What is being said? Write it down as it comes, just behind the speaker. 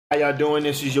How y'all doing?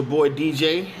 This is your boy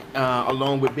DJ,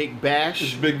 along with Big Bash.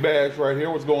 This is Big Bash right here.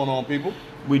 What's going on, people?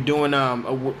 We're doing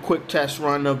a quick test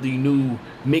run of the new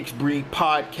Mixed Breed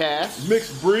podcast.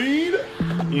 Mixed Breed?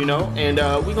 You know, and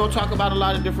we're going to talk about a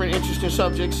lot of different interesting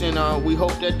subjects, and we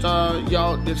hope that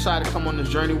y'all decide to come on this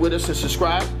journey with us and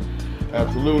subscribe.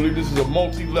 Absolutely. This is a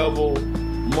multi-level,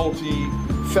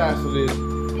 multi-faceted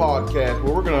podcast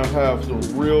where we're going to have some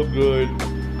real good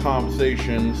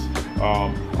conversations.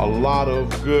 A lot of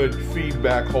good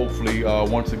feedback, hopefully.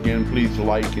 Once again, please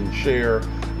like and share.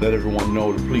 Let everyone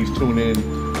know to please tune in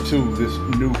to this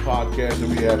new podcast that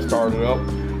we have started up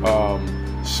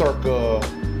circa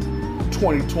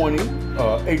 2020,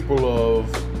 April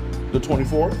of the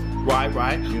 24th.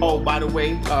 Right. You know. Oh, by the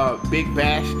way, Big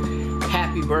Bash,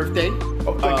 happy birthday.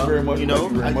 Oh, thank you very much. You know,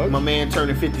 my man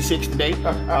turning 56 today. He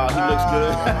looks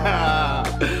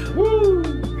good. Woo!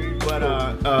 But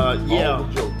yeah,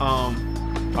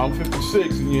 I'm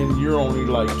 56 and you're only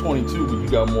like 22, but you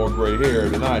got more gray hair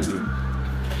than I do.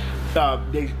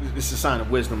 It's a sign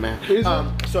of wisdom, man.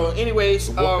 So anyways,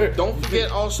 don't What? forget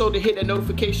also to hit that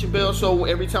notification bell, so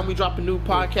every time we drop a new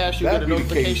podcast, you get a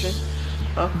notification.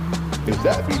 If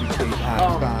that be the case,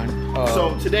 Einstein.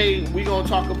 So today we're gonna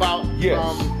talk about, yes.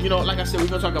 You know, like I said, we're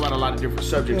gonna talk about a lot of different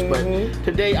subjects, but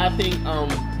today I think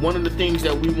one of the things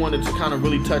that we wanted to kind of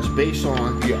really touch base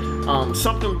on,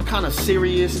 something kind of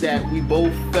serious that we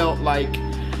both felt like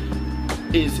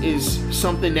is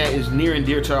something that is near and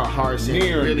dear to our hearts, and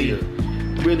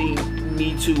really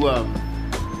need to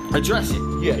address it.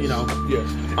 Yes, you know. Yes.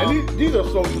 And these are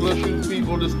social issues,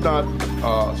 people. This is not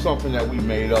something that we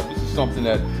made up. This is something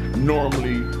that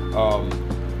normally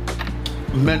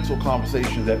mental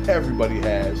conversations that everybody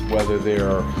has, whether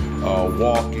they're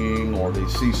walking or they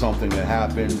see something that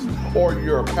happens, or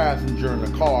you're a passenger in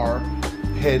the car,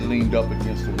 head leaned up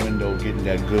against the window, getting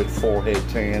that good forehead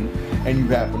tan, and you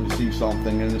happen to see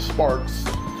something and it sparks.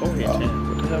 Forehead tan?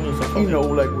 What the hell is a forehead? You know,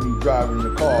 like when you drive in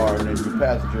the car and then your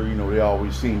passenger, you know, they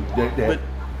always seem they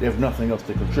have nothing else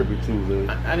to contribute to the.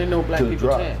 I didn't know black people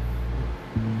tan.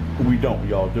 We don't.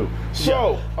 Y'all do.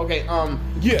 So okay.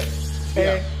 Yes.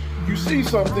 And you see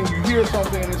something, you hear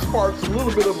something, and it sparks a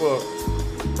little bit of a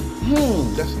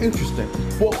that's interesting.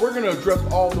 Well, we're going to address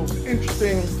all those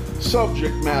interesting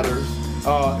subject matters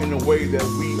in a way that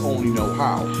we only know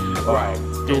how. Right.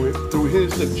 Through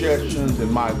his suggestions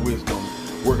and my wisdom,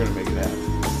 we're going to make it happen.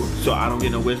 So I don't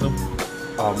get no wisdom.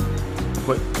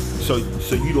 But so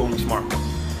you the only smart one.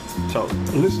 So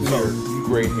listen here, you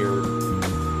gray haired.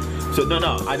 So no,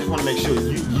 I just want to make sure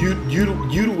you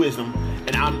the wisdom,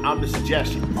 and I'm the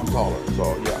suggestion. I'm taller,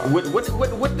 so yeah. What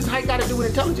does height got to do with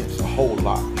intelligence? A whole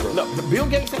lot. No, Bill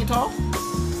Gates ain't tall.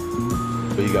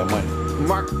 But he got money.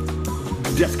 Mark,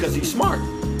 just because he's smart.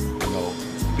 No,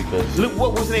 because look,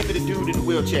 what was the name of the dude in the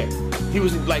wheelchair? He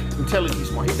was like intelligently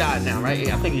smart. He died now, right?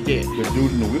 I think he did. The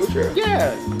dude in the wheelchair?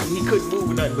 Yeah, he couldn't move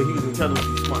or nothing, but he was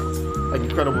intelligently smart, like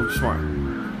incredibly smart.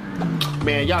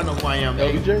 Man, y'all know who I am.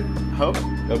 LBJ? Huh?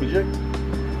 LBJ?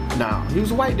 Nah, he was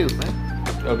a white dude, man.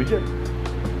 LBJ.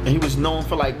 And he was known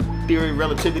for like theory of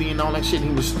relativity and all that shit.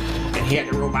 And he had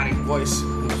the robotic voice.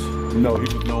 No, he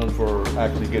was known for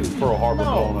actually getting Pearl Harbor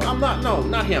blown up.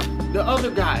 Not him. The other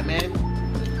guy, man.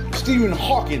 Stephen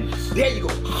Hawkins. There you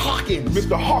go, Hawkins.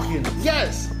 Mr. Hawkins.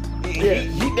 Yes. Yeah.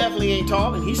 He definitely ain't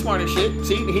tall, and he's smart as shit.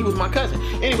 See, he was my cousin.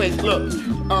 Anyways, look.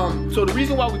 So the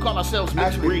reason why we call ourselves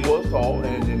mixed breed. He was tall,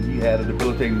 and then he had a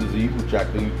debilitating disease, which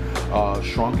actually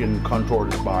shrunk and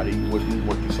contoured his body with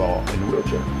what you saw in the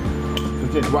wheelchair.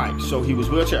 Continue. Right. So he was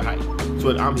wheelchair height. That's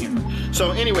what I'm hearing.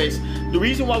 So, anyways, the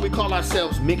reason why we call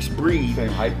ourselves mixed breed, same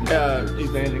height,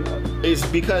 standing up, is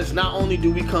because not only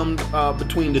do we come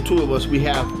between the two of us, we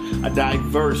have a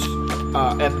diverse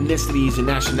ethnicities and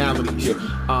nationalities. Yeah.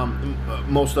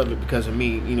 Most of it because of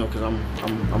me, you know, because I'm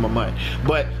a mutt.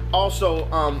 But also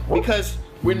because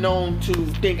we're known to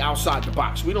think outside the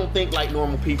box. We don't think like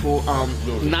normal people. 9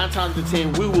 times out of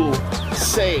 10, we will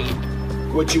say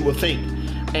what you will think.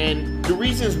 And the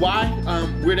reasons why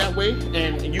we're that way,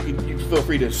 and you can feel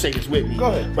free to say this with me. Go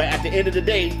ahead. But at the end of the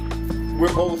day,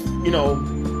 we're both, you know,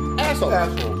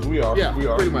 assholes. We are. Yeah, we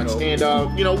are, pretty much. And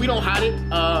you know, we don't hide it.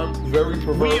 Very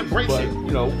perverse. We embrace it.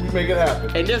 You know, we make it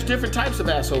happen. And there's different types of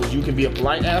assholes. You can be a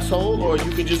polite asshole, or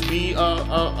you can just be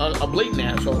a blatant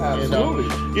asshole. Absolutely.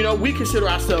 And, you know, we consider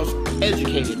ourselves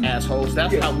educated assholes.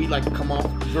 That's how we like to come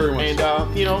off. Very much.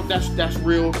 And you know, that's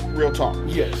real talk.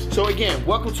 Yes. So again,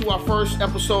 welcome to our first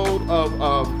episode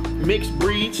of Mixed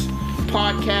Breeds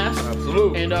podcast.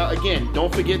 Absolutely. And again,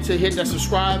 don't forget to hit that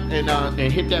subscribe and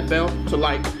hit that bell to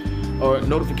like or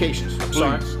notifications. Please.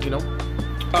 Sorry, you know.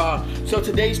 So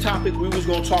today's topic, we was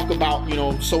gonna talk about,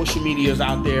 social media is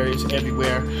out there, it's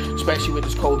everywhere, especially with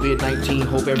this COVID-19.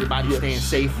 Hope everybody's staying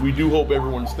safe. We do hope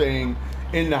everyone's staying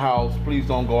in the house. Please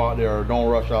don't go out there. Don't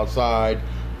rush outside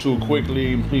too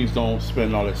quickly. Please don't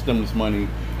spend all that stimulus money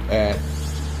at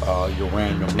your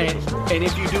random liquor store. And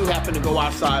if you do happen to go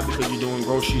outside because you're doing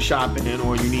grocery shopping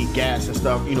or you need gas and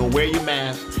stuff, wear your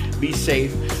mask, be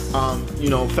safe.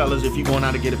 Fellas, if you're going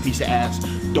out to get a piece of ass,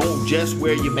 don't just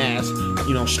wear your mask,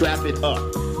 strap it up.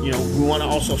 We want to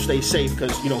also stay safe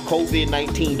because,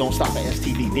 COVID-19 don't stop at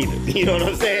STD neither. You know what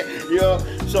I'm saying?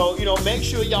 So, make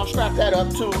sure y'all strap that up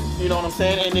too. You know what I'm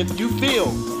saying? And if you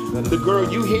feel the girl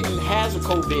you hitting has a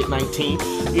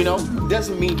COVID-19,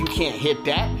 doesn't mean you can't hit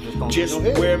that. Just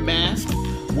wear a mask,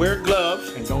 wear gloves,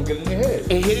 and don't get in the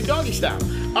head. And hit it doggy style.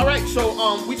 All right,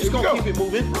 so we just gonna keep it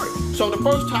moving. Right. So the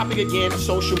first topic again,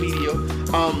 social media.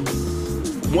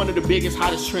 One of the biggest,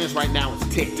 hottest trends right now is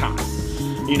TikTok.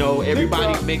 Everybody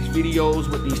TikTok makes videos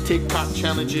with these TikTok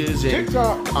challenges, and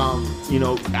TikTok.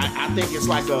 I think it's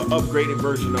like an upgraded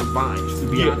version of Vines, to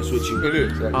be honest with you. It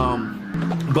is.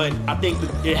 But I think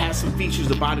that it has some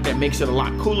features about it that makes it a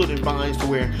lot cooler than Vines, to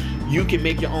where you can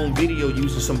make your own video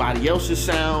using somebody else's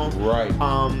sound. Right.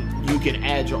 You can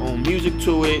add your own music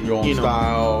to it. Your own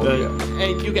style.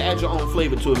 And you can add your own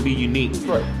flavor to it and be unique.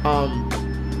 Right.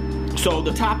 So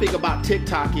the topic about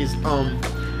TikTok is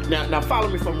now follow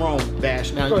me if I'm wrong,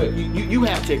 Bash. Now you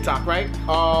have TikTok, right?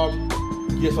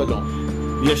 Yes, I don't.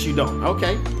 Yes, you don't.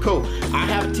 Okay, cool. I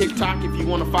have TikTok. If you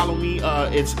want to follow me,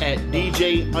 it's at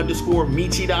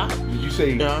DJ_Michida. Did you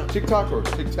say TikTok or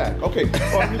Tic Tac? Okay.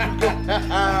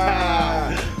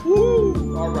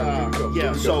 Woo! All right. Here we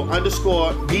go. So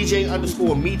DJ_Michida,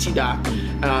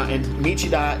 and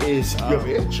Michida is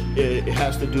it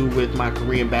has to do with my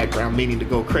Korean background, meaning to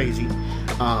go crazy.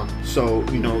 So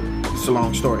it's a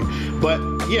long story, but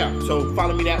yeah. So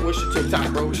follow me that. What's your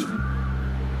TikTok, bro?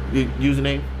 Your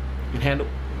username and handle?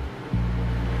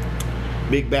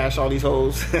 Big Bash, all these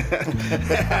hoes.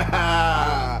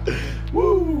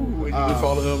 Woo! You can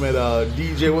follow him at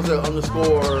DJ. What's that _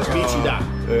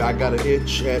 Michida. I got an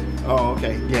itch at. Oh,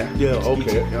 okay. Yeah. Yeah.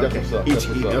 Okay. That's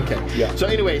what's up. Okay. Yeah. So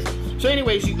anyways,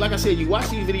 like I said, you watch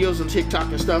these videos on TikTok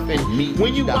and stuff, and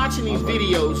when you watching these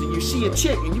videos and you see a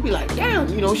chick and you be like, damn,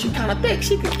 she kind of thick,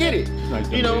 she could get it,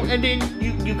 and then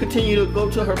you continue to go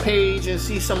to her page and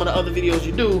see some of the other videos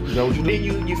you do. Then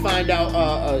you find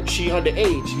out she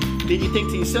underage. Then you think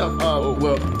to yourself,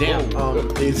 well, damn,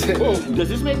 does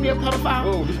this make me a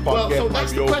pedophile? This podcast so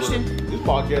that's the question. This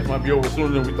podcast might be over sooner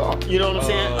than we thought. You know what I'm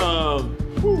saying?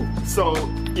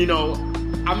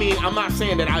 I'm not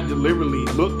saying that I deliberately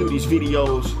look through these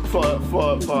videos for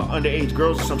underage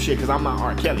girls or some shit, because I'm not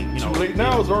R. Kelly. Too late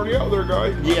now, it's already out there,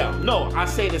 guys. Yeah, no, I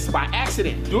say this by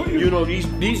accident. Do you?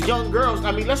 These young girls,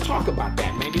 let's talk about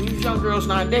that, man. These young girls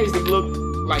nowadays, they look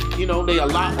like, they a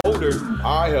lot older.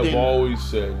 I have always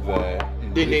said that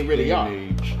in than they really are.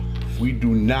 Age, we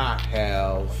do not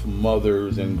have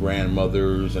mothers and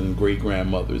grandmothers and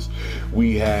great-grandmothers.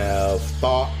 We have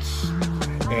thoughts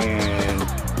and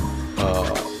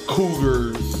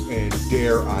cougars, and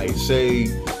dare I say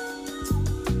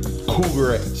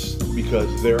cougarettes, because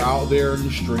they're out there in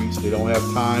the streets. They don't have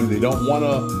time. They don't want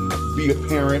to be a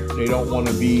parent. They don't want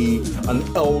to be an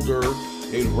elder.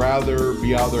 They'd rather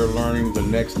be out there learning the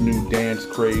next new dance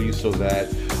craze, so that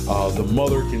the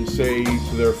mother can say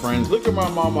to their friends, look at my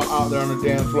mama out there on the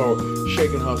dance floor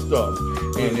shaking her stuff.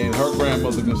 And then her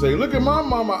grandmother can say, look at my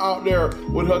mama out there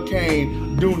with her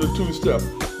cane doing the two-step.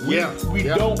 We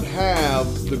don't have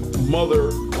the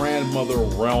mother-grandmother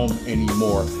realm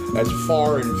anymore. That's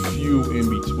far and few in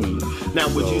between. Now,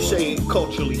 would you say,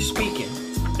 culturally speaking,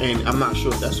 and I'm not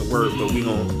sure if that's a word, but we're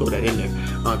going to throw that in there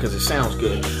because it sounds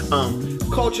good.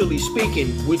 Culturally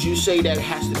speaking, would you say that it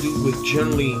has to do with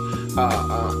generally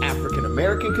African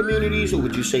American communities, or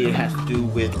would you say it has to do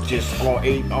with just all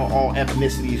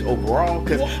ethnicities overall?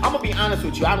 Because I'm gonna be honest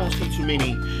with you, I don't see too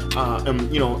many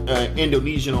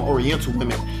Indonesian or Oriental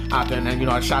women out there, and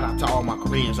I shout out to all my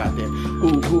Koreans out there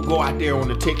who go out there on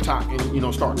the TikTok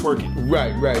and start twerking.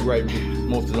 Right.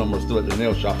 Most of them are still at the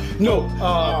nail shop. No.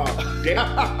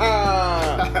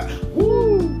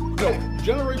 Woo. No.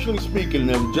 Generationally speaking,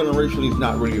 and generationally is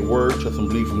not really a word, just some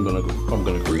belief I'm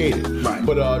gonna create it. Right.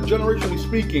 But generationally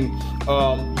speaking,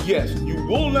 yes, you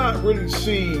will not really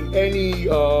see any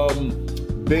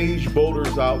beige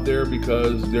boaters out there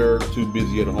because they're too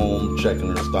busy at home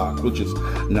checking their stock, which is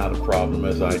not a problem,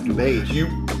 as I do. Beige. Did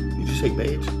you say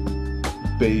beige?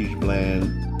 Beige,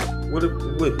 bland.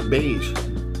 What beige?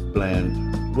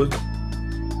 Bland. What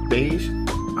beige?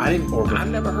 I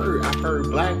never heard. I heard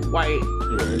black, white,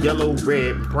 yellow,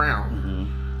 red, brown.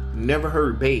 never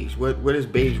heard beige. What does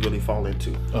beige really fall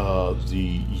into?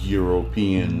 The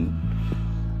European.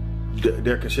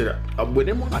 They're considered, but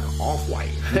they're more like an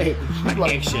off-white,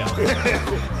 like eggshell.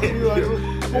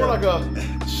 More like a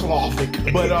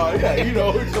Slavic, but yeah,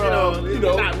 it's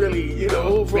not really,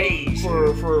 beige.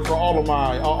 For all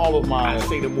of my I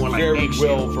say they're more like very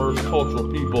eggshell. well-versed cultural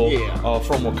people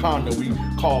from Wakanda, we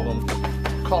call them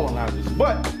colonizers.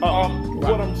 But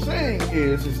what I'm saying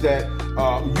is that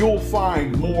you'll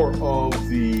find more of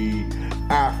the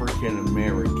African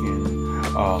American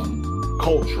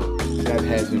culture that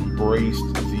has embraced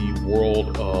the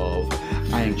world of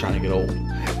I ain't trying to get old,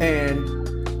 and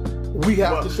we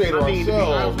have to say to ourselves. To be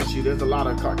honest with you, there's a lot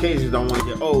of Caucasians don't want to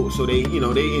get old, so they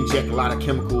inject a lot of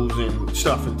chemicals and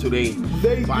stuff into they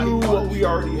do body what parts. we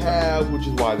already have, which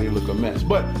is why they look a mess.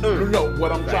 But no,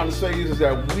 what I'm trying to say is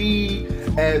that we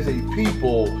as a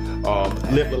people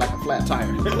live like a flat tire.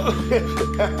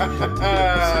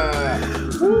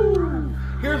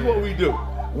 Here's what we do.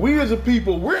 We as a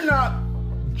people, we're not,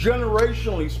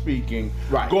 generationally speaking,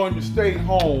 going to stay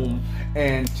home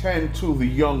and tend to the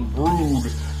young brood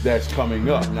that's coming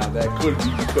up. Now that could be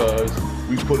because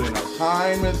we put in our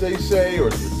time, as they say, or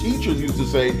the teachers used to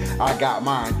say, I got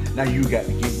mine, now you got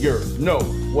to get yours. No,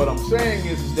 what I'm saying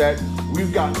is that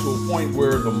we've gotten to a point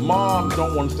where the moms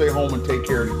don't want to stay home and take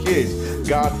care of the kids.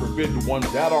 God forbid the ones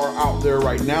that are out there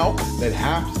right now that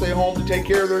have to stay home to take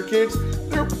care of their kids,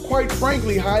 they're quite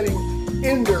frankly hiding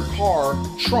in their car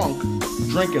trunk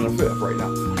drinking a fifth right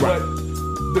now. But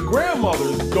the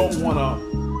grandmothers don't want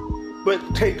to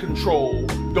take control,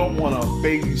 don't want to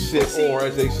babysit, or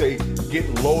as they say, get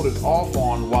loaded off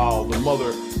on while the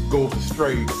mother goes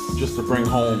astray just to bring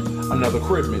home another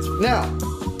crib mitch. Now,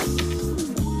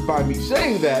 by me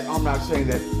saying that, I'm not saying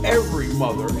that every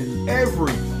mother and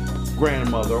every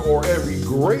grandmother or every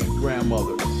great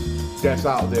grandmother that's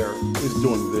out there is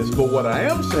doing this. But what I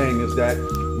am saying is that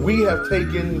we have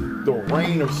taken the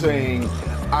reign of saying,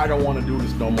 I don't want to do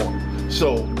this no more.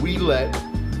 So we let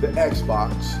the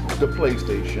Xbox, the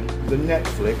PlayStation, the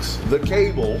Netflix, the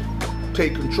cable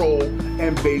take control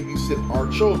and babysit our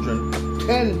children,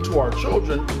 tend to our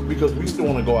children, because we still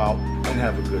want to go out and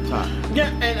have a good time. Yeah,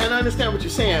 and I understand what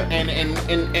you're saying,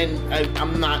 and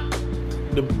I'm not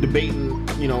debating,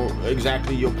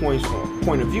 exactly your point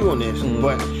of view on this,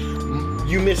 but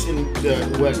you missing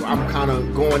what I'm kind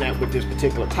of going at with this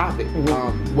particular topic.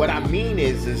 What I mean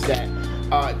is that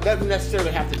it doesn't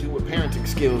necessarily have to do with parenting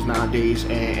skills nowadays,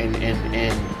 and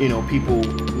people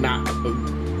not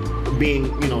being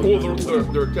Well,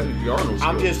 there technically are no skills.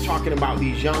 I'm just talking about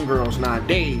these young girls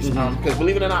nowadays, because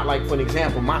believe it or not, like for an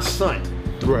example, my son,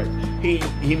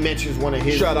 he mentions one of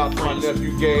his shout out to my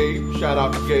nephew Gabe. Shout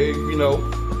out to Gabe.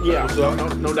 Yeah,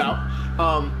 no doubt.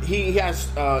 He has,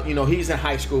 he's in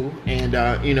high school, and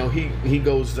he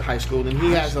goes to high school, and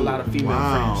he has a lot of female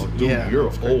friends. Dude, yeah,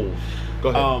 you're old. Go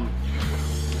ahead.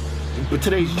 But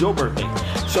today's your birthday,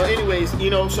 so anyways,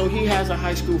 so he has a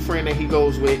high school friend that he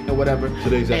goes with or whatever.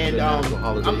 Today's and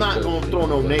holiday, I'm not going to throw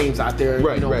no names out there,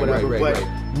 whatever. But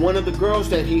one of the girls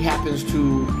that he happens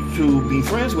to be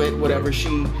friends with, whatever,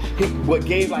 what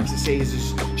Gabe likes to say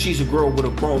is she's a girl with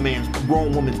a grown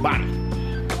woman's body.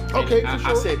 Okay,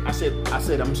 I said,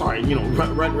 I'm sorry,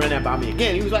 run that by me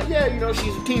again. He was like, yeah,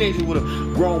 she's a teenager with a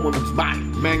grown woman's body.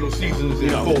 Mango season is in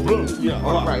full bloom. Yeah,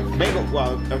 right. Mango.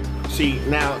 See,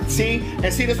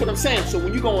 that's what I'm saying. So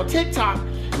when you go on TikTok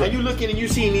and you looking and you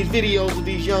seeing these videos of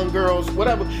these young girls,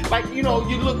 whatever, like you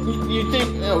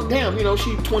think, oh damn,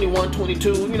 she's 21,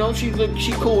 22,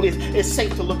 she cool. It's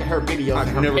safe to look at her videos.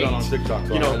 I've never done on TikTok,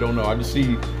 so I don't know. I just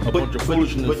see a bunch of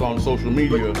foolishness on social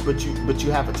media. But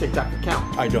you have a TikTok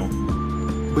account. I don't.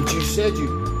 But you said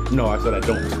you. No, I said I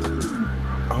don't.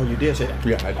 Oh, you did say that?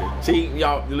 Yeah, I did. See,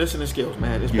 y'all, your listening skills,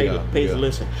 man. It's pays to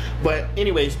listen. But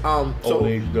anyways, so old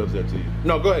age does that to you.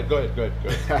 No, go ahead.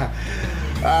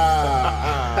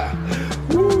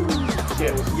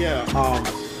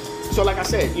 So like I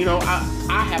said,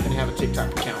 I happen to have a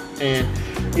TikTok account, and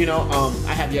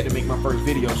I have yet to make my first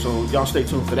video, so y'all stay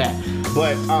tuned for that.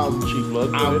 But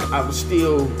I was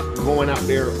still going out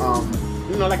there.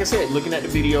 Like I said, looking at the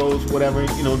videos, whatever,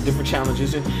 different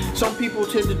challenges. And some people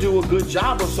tend to do a good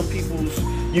job of some people's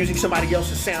using somebody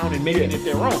else's sound and making it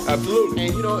their own. Absolutely.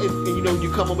 And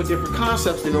you come up with different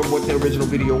concepts than what the original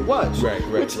video was. Right.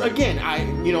 Which again,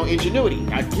 ingenuity,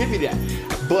 I give you that.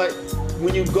 But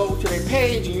when you go to their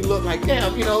page and you look like,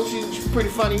 damn, she's pretty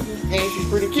funny and she's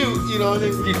pretty cute, and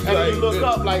then you look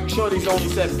up like Shorty's only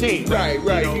 17. Right.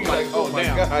 He's like, oh my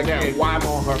God, why I'm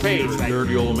on her page? You're a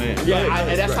dirty old man. Yeah,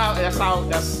 and that's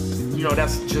you know,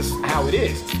 that's just how it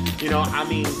is. You know, I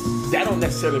mean, that don't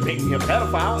necessarily make me a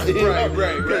pedophile.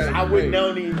 Because I wouldn't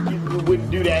know you wouldn't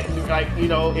do that, like, you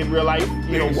know, in real life.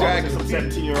 You know, exactly. Some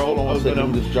 17-year-old. Hold on a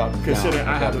second, just jot this consider down.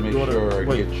 I have to a make daughter.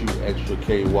 sure I get you extra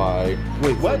KY.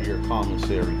 Wait, what? For your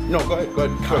commissary. No, go ahead.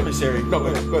 Commissary. No, go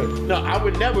ahead. No, I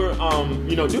would never,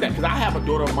 you know, do that because I have a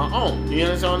daughter of my own. You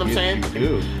understand what I'm saying? You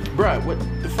do. Bruh, what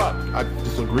the fuck? I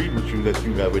disagreed with you that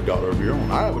you have a daughter of your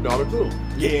own. I have a daughter too.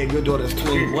 Yeah, your daughter's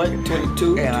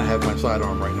 22? And I have my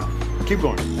sidearm right now. Keep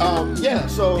going. Yeah,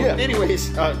 so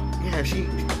anyways, yeah,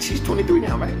 she's 23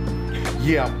 now, right?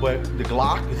 Yeah, but the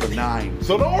Glock is a 9.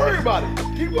 So don't worry about it.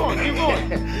 Keep going.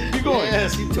 Yeah,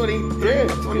 she's 23,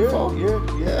 24.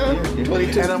 Yeah.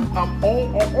 22. And I'm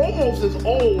almost as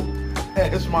old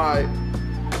as my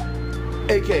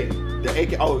AK. The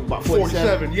AK, about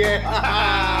 47.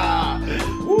 Yeah.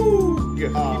 Woo. Yeah,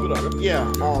 keep it up.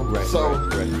 Yeah.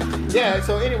 Right. Yeah,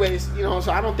 so anyways, you know,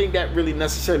 so I don't think that really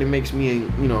necessarily makes me,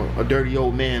 you know, a dirty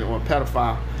old man or a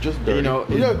pedophile. Just dirty. You know,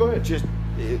 yeah, go ahead.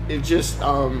 It just,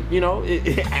 you know,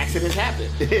 accidents happen.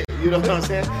 You know what I'm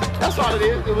saying? That's all it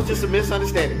is. It was just a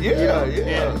misunderstanding. Yeah,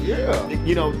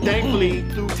 You know, thankfully,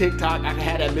 through TikTok, I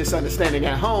had that misunderstanding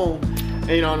at home. And,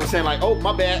 you know what I'm saying? Like, oh,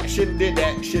 my bad. Shouldn't did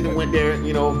that. Shouldn't have went there.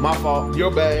 You know, my fault. Your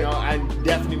bad. You know, I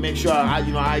definitely make sure I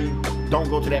don't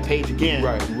go to that page again.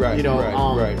 Right. You know,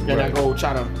 right. I go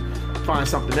try to find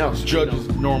something else. Judges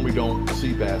normally don't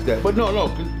see past that. But no,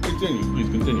 continue. Please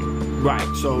continue.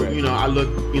 Right. So, you know, I look,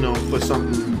 you know, for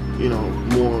something, you know,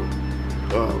 more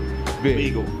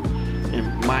legal in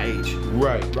my age.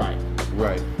 Right.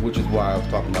 Which is why I was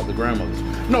talking about the grandmothers.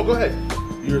 No, go ahead.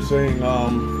 You're saying,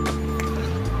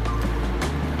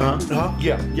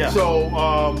 Yeah. So,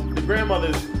 the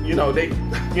grandmothers, you know,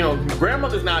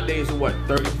 grandmothers nowadays are what,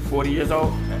 30, 40 years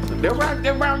old? They're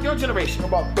around your generation.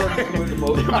 About 32 at the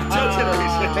most. About your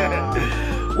generation.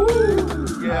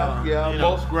 Woo! Yeah. You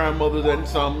know, most grandmothers and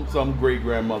some great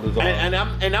grandmothers are. And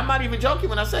I'm not even joking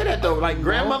when I say that though. Like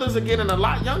grandmothers are getting a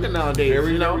lot younger nowadays.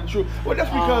 Very true. Well, that's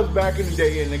because back in the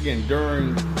day, and again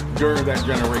during that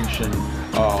generation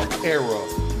era,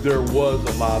 there was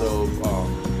a lot of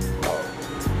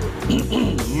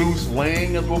loose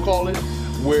laying, as we'll call it,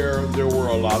 where there were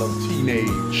a lot of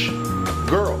teenage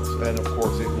girls, and of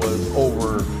course it was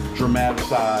over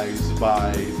dramatized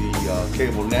by the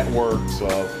cable networks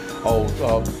of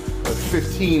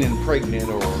 15 and pregnant,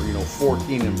 or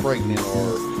 14 and pregnant,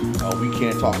 or we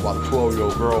can't talk about a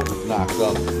 12-year-old girl who's knocked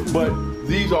up. But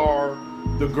these are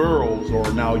the girls,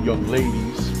 or now young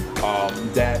ladies,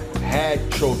 that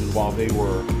had children while they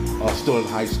were still in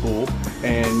high school,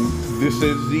 and this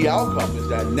is the outcome, is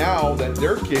that now that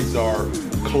their kids are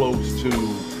close to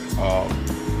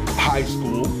high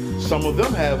school, some of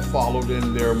them have followed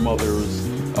in their mother's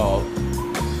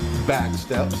back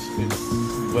steps.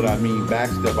 But I mean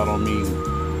backstep, I don't mean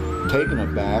taking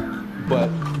it back, but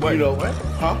Wait, you know, what?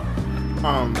 huh?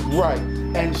 Right.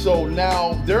 And so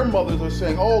now their mothers are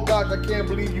saying, "Oh gosh, I can't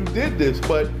believe you did this,"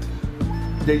 but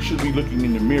they should be looking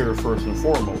in the mirror first and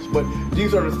foremost. But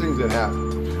these are the things that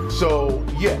happen. So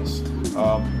yes,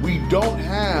 we don't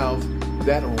have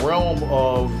that realm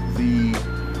of the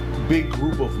big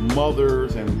group of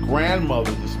mothers and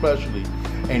grandmothers especially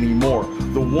anymore.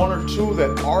 The one or two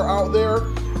that are out there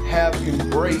have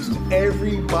embraced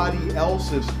everybody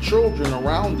else's children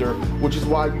around her, which is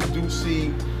why you do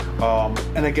see,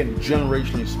 and again,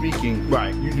 generationally speaking,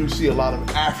 right, you do see a lot of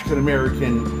African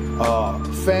American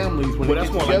families when they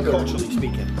get together. Like culturally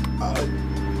speaking.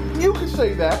 You could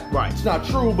say that. Right. It's not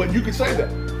true, but you could say that.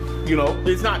 You know,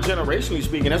 it's not generationally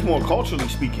speaking. That's more culturally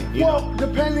speaking. Well,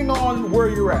 depending on where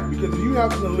you're at, because if you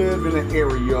happen to live in an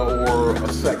area or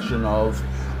a section of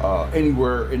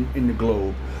anywhere in the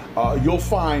globe, you'll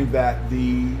find that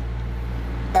the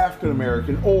African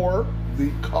American or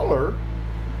the color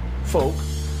folk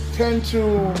tend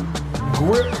to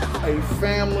grip a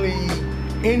family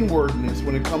inwardness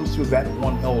when it comes to that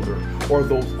one elder or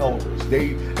those elders.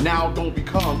 They now don't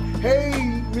become,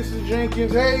 "Hey, Mrs.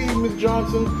 Jenkins, hey, Miss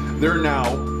Johnson." They're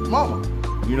now mama.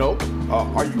 You know,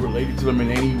 are you related to them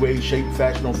in any way, shape,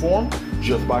 fashion, or form?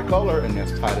 Just by color, and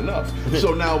that's tight enough.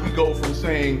 So now we go from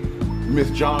saying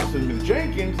Miss Johnson, Miss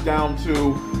Jenkins, down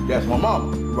to that's my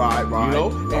mama. Right. You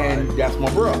know, and that's my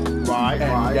brother. Right.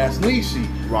 That's niecey.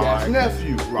 Right. That's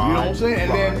nephew. Right. You know what I'm saying?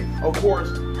 And then, of course,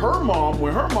 her mom,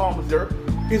 when her mom was there,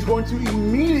 is going to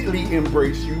immediately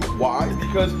embrace you. Why?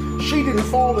 Because she didn't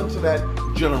fall into that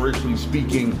generationally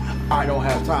speaking, I don't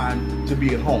have time to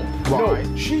be at home. Right.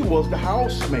 No, she was the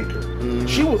housemaker.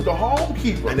 She was the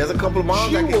homekeeper. And there's a couple of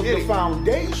moms that She can was get the it.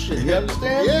 foundation. You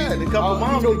understand? Yeah, and a couple of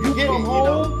moms you can get come it,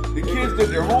 home, the kids did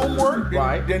their homework,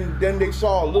 Right. then they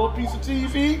saw a little piece of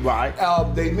TV. Right.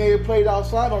 They may have played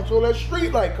outside until that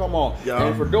street light come on. Yeah.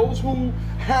 And for those who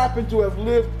happen to have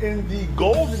lived in the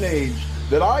golden age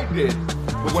that I did,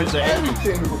 when is the 80s.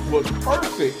 everything was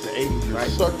perfect, The 80s, right?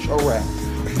 such a wrap,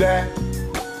 that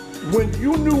when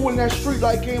you knew when that street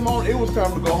light came on, it was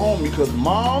time to go home because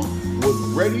mom was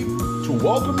ready to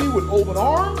welcome you with open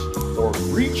arms or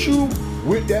greet you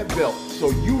with that belt. So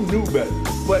you knew better.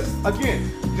 But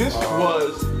again, this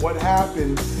was what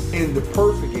happened in the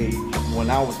perfect age when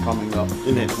I was coming up.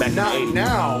 And then back in the Not 80s.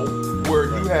 now, where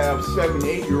you have 7,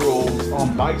 8-year-olds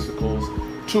on bicycles,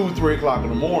 2, 3 o'clock in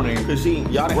the morning, Cause see,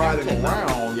 y'all didn't riding have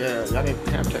technology. around. Yeah, y'all didn't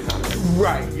have technology.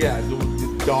 Right, yeah,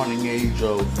 the dawning age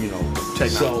of,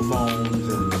 cell phones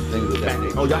and things of that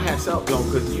nature. Oh, y'all had cell phone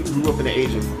because you grew up in the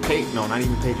age of page. No, not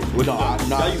even pages. What No,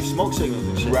 y'all use smoke signals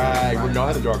and shit. Right, no, I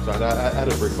had a dark side. I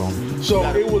had a brick phone. So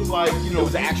it was like, It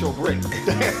was an actual brick.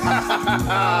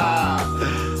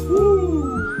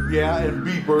 woo, yeah, and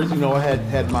beepers. I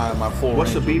had my full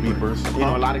What's a range of beeper? beepers. You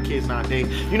know, a lot of kids nowadays.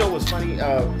 You know what's funny?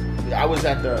 I was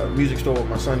at the music store with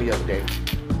my son the other day,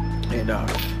 and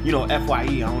FYE.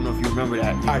 I don't know if you remember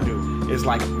that. I do. It's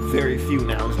like very few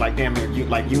now. It's like damn near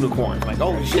like unicorns. Like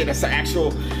oh shit, that's an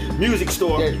actual music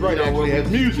store. That's right. You know, Actually has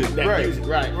music. that Right. music,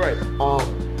 right. Right.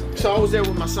 So I was there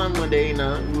with my son one day,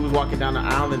 and we was walking down the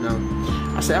aisle, and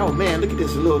I said, "Oh man, look at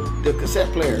this the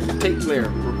cassette player, the tape player,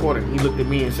 recording." He looked at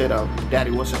me and said,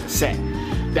 "Daddy, what's a cassette?"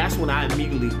 That's when I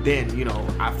immediately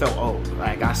I felt old.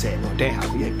 Like I said, well, damn,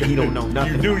 he don't know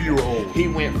nothing. You knew you were old. He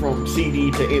went from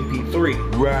CD to MP3,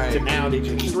 Right. to now they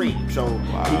just stream. So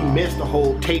Wow. he missed the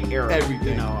whole tape era.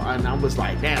 Everything. And I was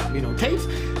like, damn, tapes.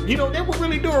 They were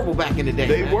really durable back in the day.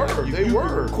 They man. were, Like, they you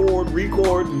were. record,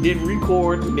 and then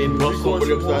record, and then Bust record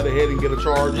somebody some more. upside the head and get a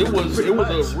charge. It was Pretty much,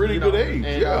 a really good age.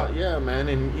 And, Yeah. yeah, man,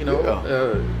 and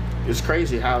Yeah. it's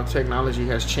crazy how technology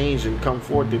has changed and come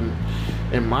forth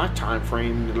in my time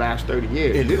frame in the last 30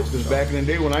 years. It is, because back in the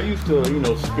day when I used to,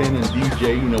 spin and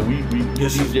DJ, we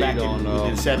This is back DJ'd in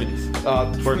on the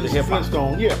 70s. Birth of hip-hop.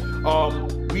 Flintstone. Yeah.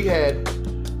 We had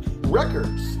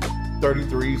records,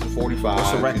 33s and 45s.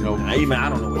 What's a record? Even I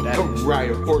don't know what that is. Right,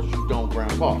 of course you don't,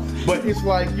 Grandpa. But it's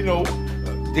like,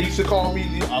 they used to call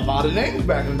me a lot of names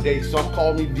back in the day. Some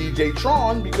called me DJ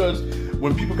Tron because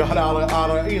when people got out of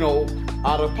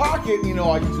pocket,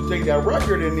 I used to take that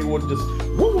record and it would just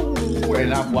woo,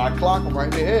 and I clock them right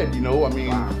in the head.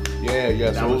 Wow.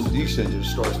 Yeah. So it was decent.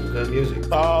 Just start some good music.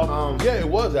 Yeah, it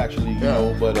was actually,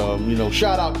 but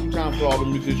shout out 2 times for all the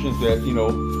musicians that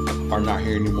are not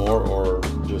here anymore or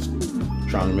just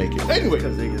trying to make it. Anyway,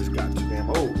 Because they just got too damn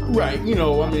old. right?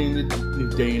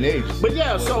 The day and age. But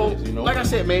yeah, What so it is, like I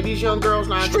said, man, these young girls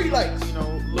now, Street lights.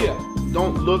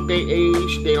 don't look their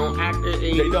age, they don't act their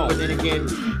age. They don't. But then again,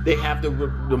 they have the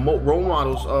role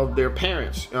models of their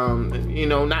parents.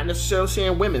 Not necessarily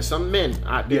saying women, some men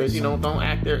out there, Yes. don't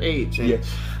act their age. And, Yes.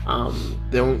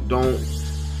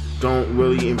 don't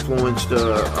really influence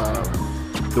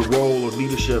the role or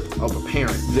leadership of a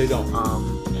parent. They don't.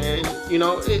 And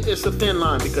it's a thin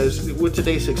line because with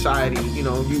today's society, you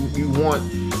want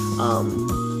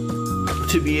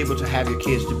to be able to have your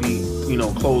kids to be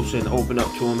close and open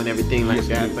up to them and everything like Yes,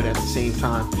 that. indeed. But at the same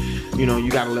time, you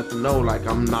got to let them know, like,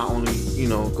 I'm not only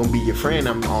gonna be your friend,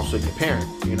 I'm also your parent.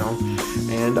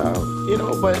 And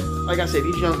but like I said,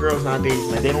 these young girls nowadays,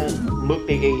 man, they don't look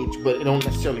their age, but it don't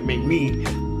necessarily make me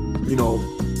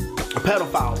a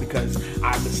pedophile because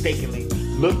I mistakenly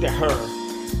looked at her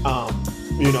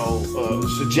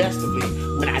suggestively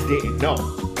when I didn't know.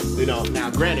 Now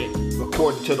granted,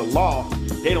 according to the law,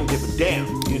 they don't give a damn.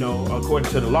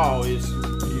 According to the law, is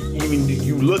even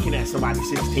you looking at somebody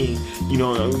 16, get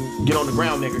on the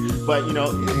ground, nigga. But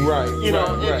Right.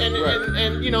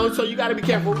 and so you got to be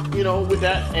careful, with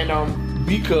that. And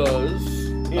Because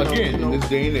again, you know. in this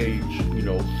day and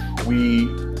age, we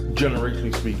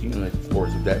generationally speaking, and of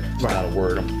course if that's not a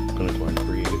word, I'm gonna go ahead and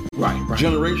create it. right.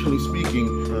 Generationally speaking,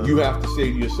 you have to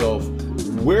say to yourself,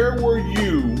 where were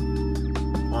you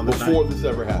On the before night. this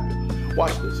ever happened?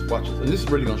 Watch this, and this is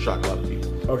really gonna shock a lot of people.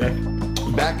 Okay.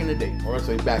 Back in the day, or I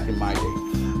say back in my day,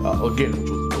 again, which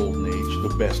was the golden age,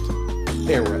 the best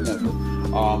era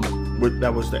ever.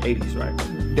 That was the 80s, right?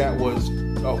 That was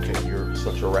okay. You're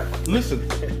such a rat. Listen,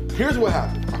 here's what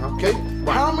happened. Okay,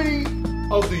 how many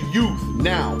of the youth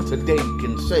now today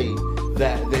can say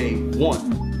that they won?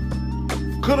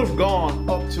 Could have gone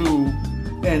up to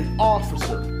an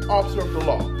officer of the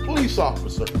law, police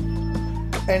officer,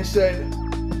 and said,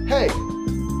 hey,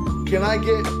 can I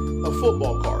get a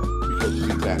football card? Because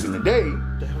see, back in the day,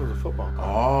 The hell is a football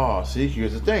card? see,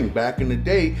 here's the thing. Back in the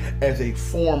day, as a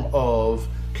form of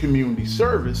community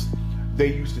service, they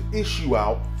used to issue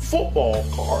out football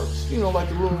cards. You know, like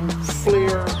the little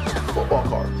flare football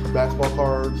cards. Basketball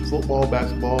cards, football,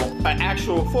 basketball. An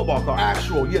actual football card.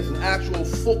 An actual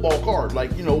football card.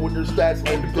 Like, you know, with their stats.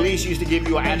 And the police used to give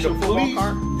you an actual football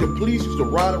card? The police used to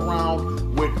ride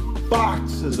around with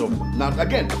boxes of them. Now,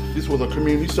 again, this was a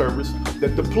community service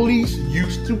that the police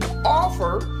used to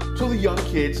offer to the young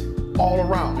kids all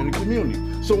around in the community.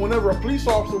 So whenever a police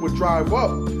officer would drive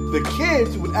up, the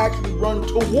kids would actually run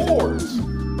towards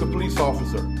the police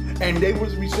officer. And they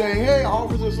would be saying, hey,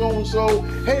 Officer so-and-so,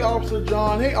 hey, Officer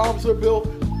John, hey, Officer Bill,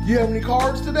 you have any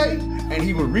cards today? And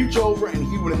he would reach over and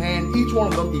he would hand each one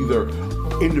of them either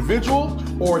individual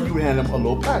or he would hand them a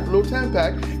little pack, a little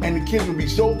 10-pack, and the kids would be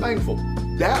so thankful.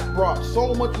 That brought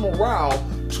so much morale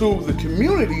to the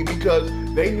community because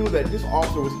they knew that this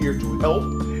officer was here to help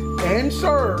and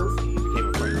serve,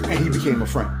 and he became a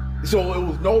friend. So it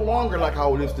was no longer like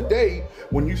how it is today.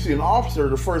 When you see an officer,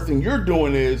 the first thing you're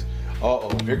doing is, uh-oh,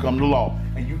 here comes the law.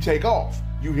 And you take off.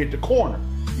 You hit the corner.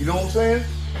 You know what I'm saying?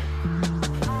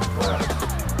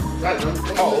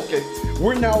 Oh, okay.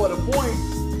 We're now at a point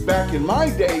back in my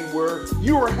day where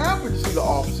you were happy to see the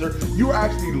officer. You were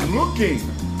actually looking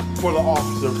for the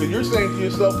officer because you're saying to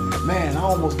yourself, man, I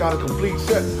almost got a complete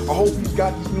set. I hope he's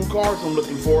got these new cars I'm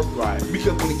looking for. Right.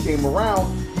 Because when he came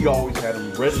around, he always had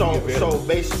them ready. So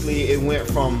basically, it went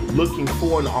from looking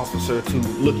for an officer to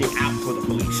looking out for the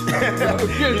police. You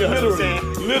know what I'm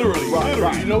saying? Literally,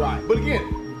 Right, you know. right. But again,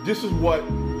 this is what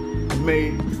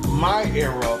made my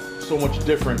era so much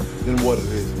different than what it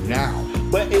is now.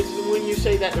 But it's when you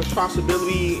say that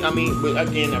responsibility, I mean, but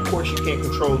again, of course, you can't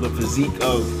control the physique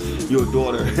of your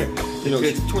daughter. You know,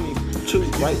 she's 22,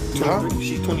 right? 23. Huh?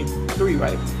 She's 23,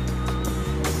 right?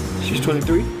 She's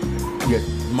 23? Yes,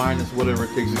 minus whatever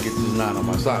it takes to get this 9 on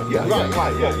my side. Yeah, yeah.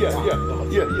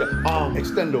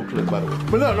 Extendo clip, by the way.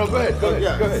 But no, go ahead. Go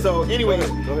ahead. So anyway,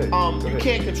 Go ahead. You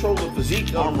can't control the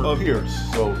physique Armor pierce.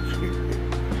 So,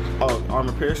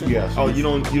 armor piercing. Yes. Oh, you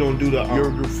don't do the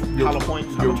your hollow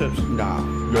points, hollow tips. Nah,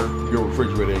 your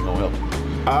refrigerator ain't gonna help.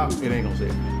 It ain't gonna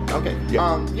save it. Okay.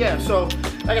 Yeah. So,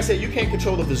 like I said, you can't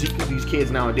control the physique of these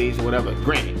kids nowadays or whatever.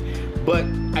 Granted, but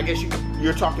I guess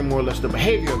you're talking more or less the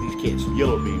behavior of these kids.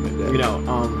 Yellow beam at that. You know,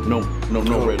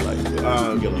 no red light.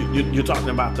 Yellow. You're talking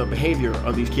about the behavior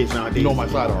of these kids nowadays. You know my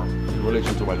sidearm in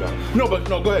relation to my daughter. No, go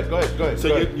ahead. So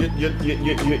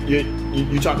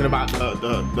you're talking about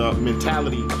the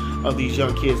mentality of these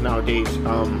young kids nowadays.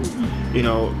 You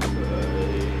know,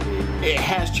 it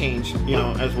has changed. You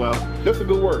know, as well. That's a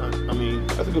good word. I mean,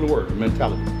 that's a good word.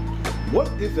 Mentality. What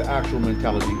is the actual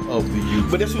mentality of the youth?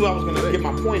 But this is what I was going to get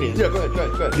my point is. Yeah, go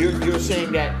ahead. You're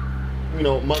saying that, you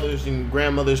know, mothers and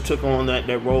grandmothers took on that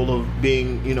role of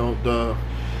being, you know,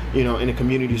 in a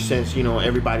community sense, you know,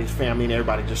 everybody's family and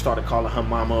everybody just started calling her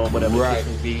mama or whatever the case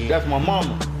may be. That's my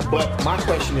mama. But my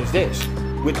question is this,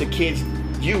 with the kids'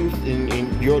 youth and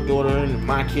your daughter and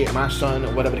my kid, my son,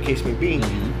 or whatever the case may be,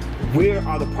 where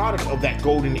are the products of that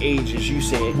golden age, as you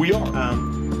said? We are.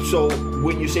 So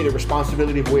when you say the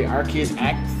responsibility of where our kids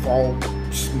act, fall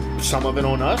some of it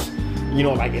on us, you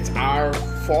know, like it's our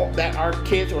fault that our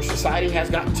kids or society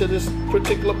has gotten to this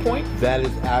particular point? That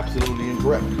is absolutely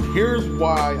incorrect. Here's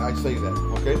why I say that,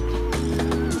 okay?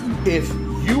 If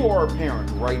you are a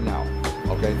parent right now,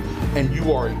 okay, and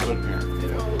you are a good parent, you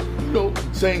know,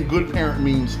 saying good parent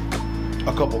means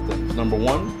a couple things. Number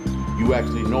one, you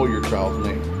actually know your child's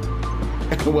name.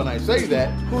 And when I say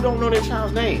that, who don't know their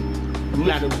child's name?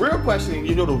 Now the real question,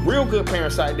 you know, the real good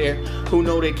parents out there who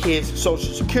know their kids'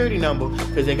 social security number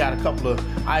because they got a couple of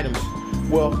items.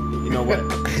 Well, you know what?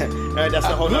 That's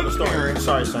a whole other story. Parent,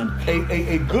 sorry, son.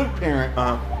 A good parent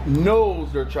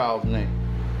knows their child's name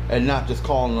and not just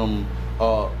calling them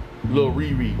Lil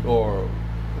Riri or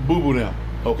Boo Boo them,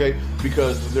 okay?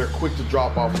 Because they're quick to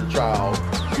drop off their child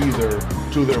either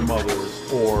to their mothers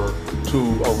or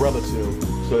to a relative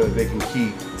so that they can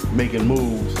keep making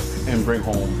moves and bring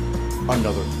home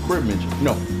another crib mention.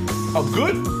 No, a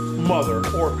good mother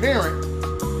or parent,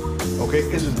 okay,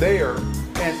 is there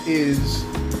and is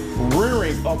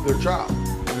rearing up their child.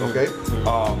 Okay,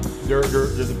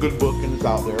 there's a good book and it's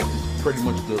out there. It's pretty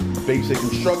much the basic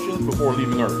instructions before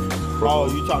leaving Earth. Oh,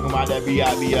 you talking about that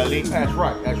BIBLE?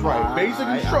 That's right. Basic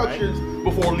instructions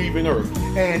before leaving Earth.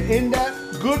 And in that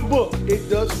good book, it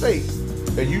does state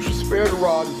that you should spare the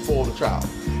rod and spoil the child.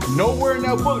 Nowhere in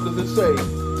that book does it say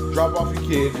drop off your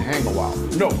kid and hang a while.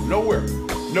 No, nowhere.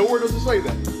 Nowhere does it say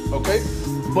that, okay?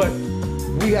 But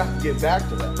we have to get back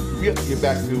to that. we have to get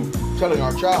back to telling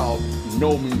our child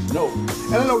no means no.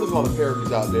 And I know there's a lot of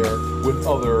parents out there with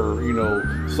other, you know,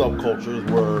 subcultures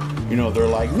where, you know, they're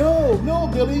like, no,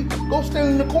 Billy, go stand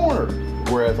in the corner.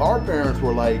 Whereas our parents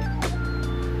were like,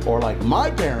 or like my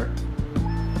parent,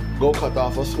 go cut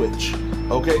off a switch.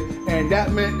 Okay? And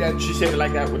that meant that she said it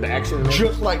like that with the accent.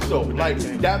 Just like so. Like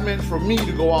that meant for me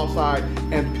to go outside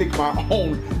and pick my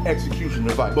own execution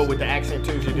device. But with the accent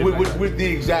too, she did with the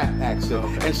exact accent.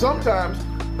 Okay. And sometimes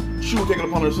she would take it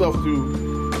upon herself to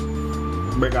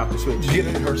break out the switch. Get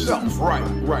it herself.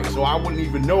 Right. So I wouldn't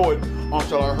even know it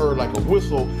until I heard like a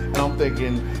whistle, and I'm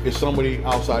thinking, is somebody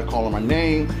outside calling my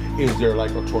name? Is there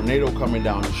like a tornado coming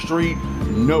down the street?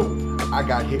 No, I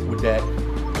got hit with that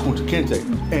Kunta Kinte,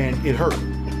 and it hurt.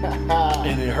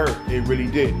 And it hurt. It really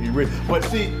did. But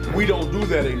see, we don't do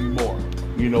that anymore,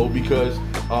 you know, because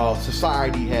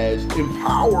society has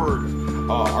empowered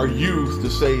our youth to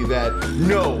say that,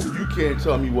 no, you can't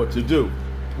tell me what to do.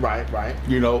 Right.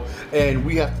 You know, and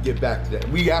we have to get back to that.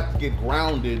 We have to get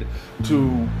grounded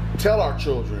to tell our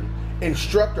children,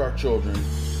 instruct our children,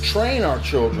 train our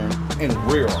children, and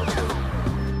rear our children.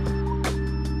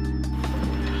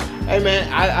 Hey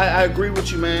man, I agree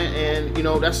with you, man, and you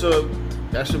know that's a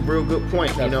real good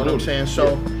point. You know what I'm saying?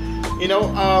 So, you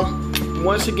know,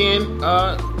 once again,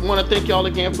 want to thank y'all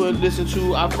again for listening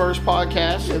to our first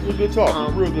podcast. Yeah, it was a good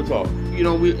talk. Real good talk. You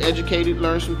know, we educated,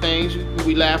 learned some things.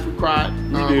 We laughed, we cried.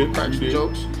 We cracked some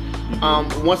jokes.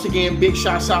 Once again, big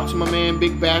shouts out to my man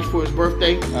Big Bash for his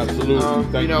birthday. Absolutely.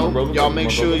 Thank you know, brother. Y'all make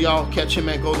sure y'all catch him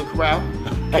at Golden Corral.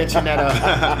 Catching that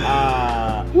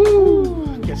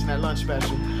catching that lunch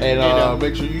special. And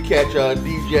make sure you catch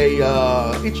DJ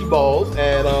Itchy Balls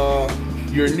at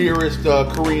your nearest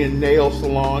Korean nail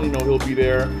salon. You know, he'll be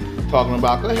there talking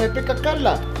about, go ahead, pick a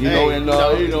color. You know, and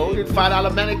you know,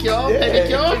 $5 manicure,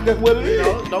 pedicure. That's what it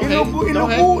is. Don't hate.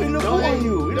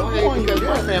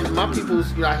 Because my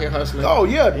people's out here hustling. Oh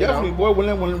yeah, definitely. Boy, when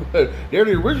they're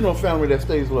the original family that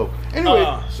stays low. Anyway,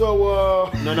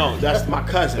 no, that's my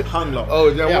cousin, Hunlo. Oh,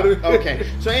 is that what it is? Okay.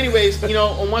 So, anyways, you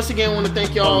know, once again, I want to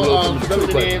thank y'all for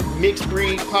tuning in. Mixed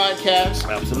Breed Podcast.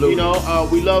 Absolutely. You know,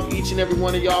 we love each and every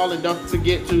one of y'all, and don't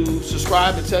forget to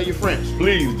subscribe and tell your friends.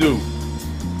 Please do.